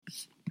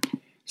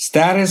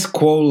Status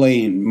Quo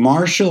Lane.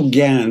 Marshall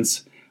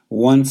Gans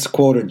once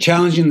quoted,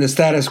 "Challenging the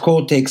status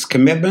quo takes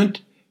commitment,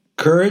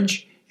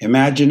 courage,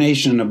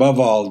 imagination, and above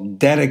all,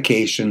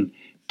 dedication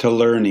to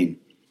learning."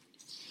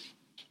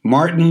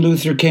 Martin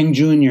Luther King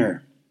Jr.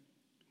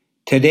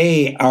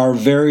 Today, our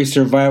very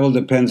survival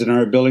depends on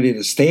our ability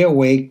to stay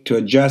awake, to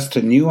adjust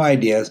to new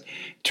ideas,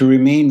 to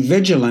remain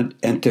vigilant,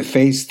 and to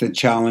face the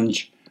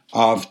challenge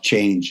of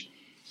change.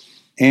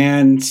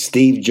 And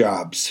Steve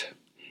Jobs.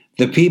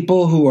 The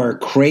people who are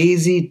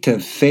crazy to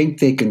think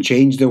they can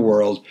change the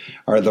world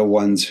are the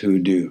ones who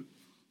do.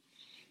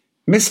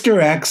 Mr.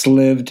 X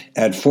lived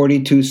at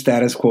 42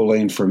 Status Quo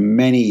Lane for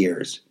many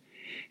years.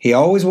 He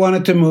always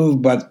wanted to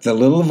move, but the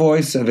little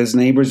voice of his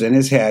neighbors in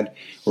his head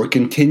were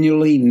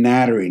continually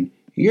nattering,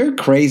 "You're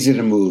crazy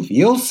to move.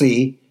 You'll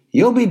see.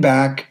 You'll be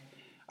back."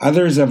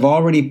 Others have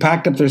already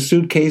packed up their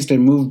suitcase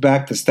and moved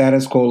back to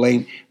Status Quo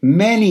Lane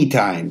many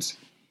times.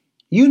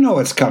 "You know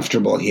it's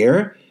comfortable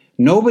here.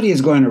 Nobody is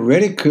going to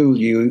ridicule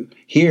you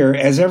here,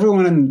 as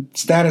everyone in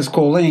Status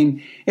Quo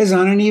Lane is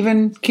on an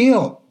even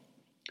keel."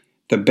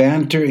 The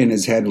banter in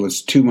his head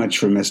was too much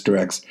for Mr.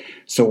 X,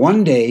 so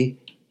one day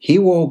he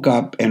woke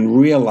up and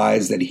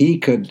realized that he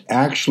could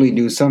actually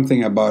do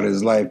something about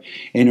his life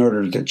in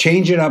order to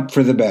change it up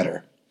for the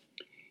better.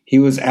 He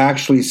was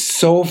actually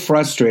so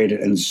frustrated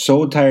and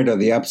so tired of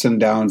the ups and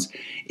downs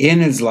in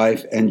his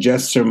life and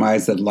just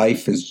surmised that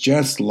life is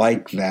just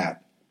like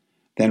that.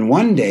 Then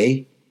one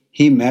day,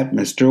 he met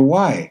Mr.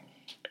 Y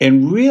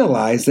and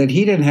realized that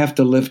he didn't have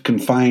to live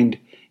confined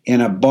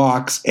in a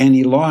box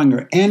any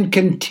longer and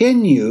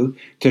continue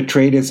to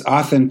trade his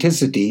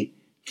authenticity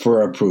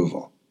for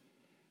approval.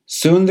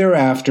 Soon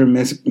thereafter,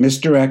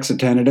 Mr. X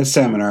attended a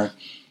seminar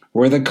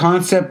where the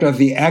concept of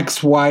the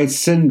XY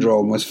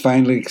syndrome was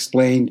finally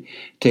explained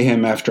to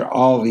him after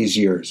all these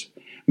years.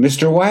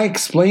 Mr. Y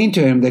explained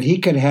to him that he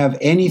could have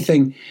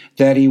anything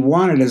that he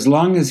wanted as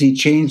long as he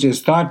changed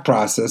his thought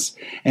process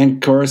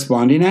and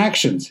corresponding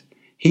actions.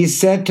 He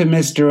said to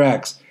Mr.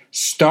 X,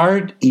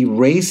 "Start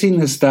erasing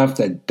the stuff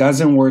that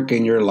doesn't work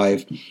in your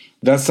life,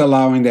 thus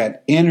allowing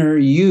that inner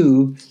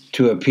you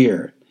to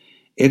appear.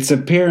 Its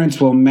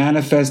appearance will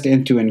manifest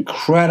into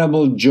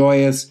incredible,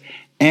 joyous,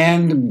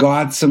 and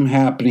Godsome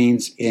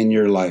happenings in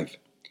your life."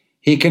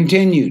 He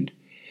continued,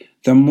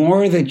 "The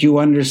more that you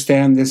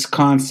understand this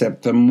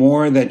concept, the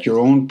more that your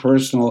own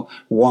personal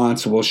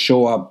wants will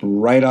show up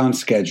right on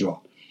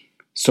schedule."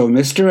 So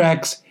Mr.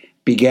 X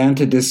began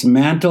to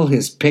dismantle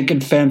his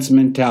picket fence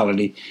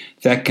mentality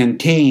that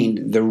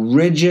contained the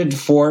rigid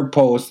four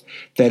posts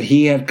that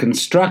he had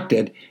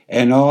constructed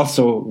and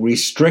also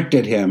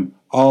restricted him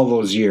all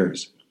those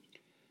years.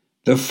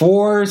 The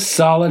four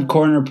solid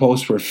corner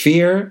posts were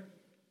fear,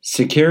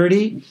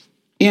 security,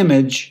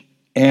 image,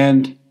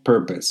 and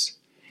purpose.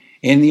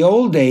 In the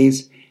old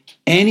days,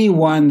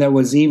 anyone that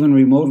was even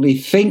remotely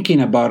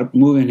thinking about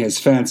moving his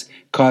fence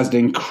caused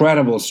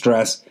incredible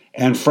stress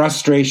and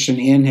frustration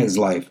in his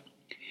life.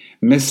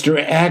 Mr.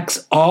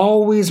 X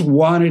always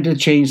wanted to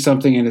change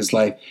something in his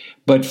life,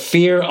 but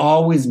fear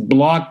always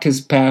blocked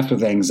his path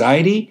with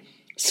anxiety,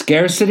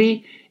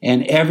 scarcity,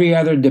 and every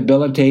other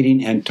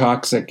debilitating and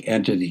toxic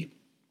entity.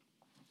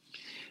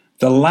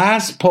 The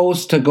last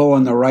post to go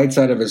on the right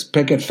side of his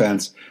picket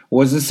fence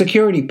was the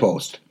security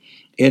post.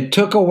 It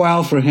took a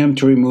while for him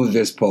to remove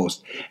this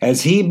post,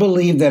 as he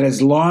believed that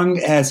as long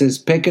as his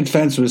picket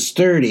fence was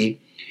sturdy,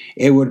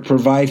 it would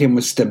provide him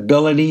with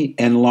stability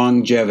and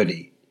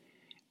longevity.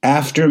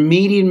 After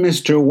meeting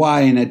Mr.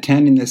 Y and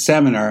attending the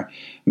seminar,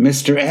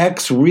 Mr.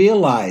 X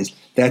realized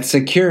that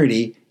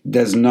security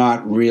does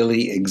not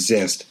really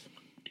exist.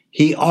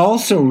 He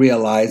also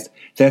realized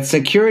that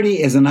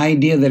security is an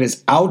idea that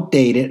is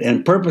outdated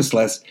and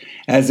purposeless,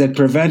 as it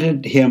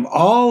prevented him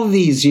all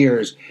these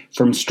years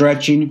from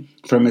stretching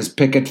from his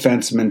picket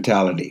fence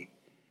mentality.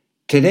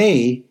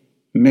 Today,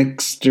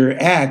 Mr.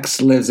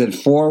 X lives at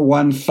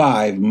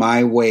 415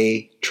 My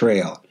Way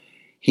Trail.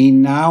 He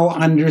now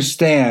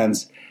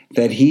understands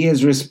that he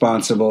is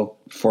responsible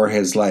for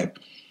his life.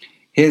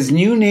 His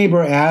new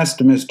neighbor asked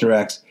Mr.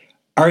 X,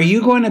 "Are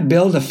you going to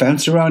build a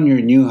fence around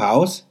your new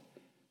house?"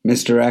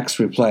 Mr. X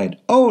replied,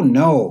 "Oh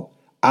no,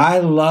 I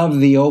love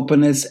the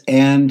openness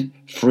and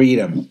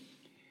freedom."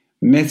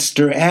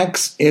 Mr.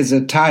 X is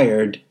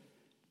attired,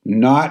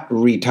 not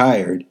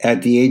retired,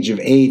 at the age of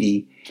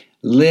 80,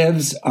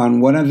 lives on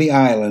one of the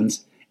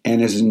islands,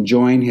 and is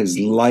enjoying his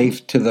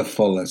life to the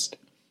fullest.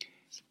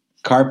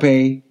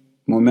 Carpe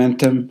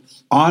momentum,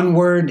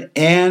 onward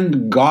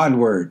and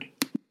Godward.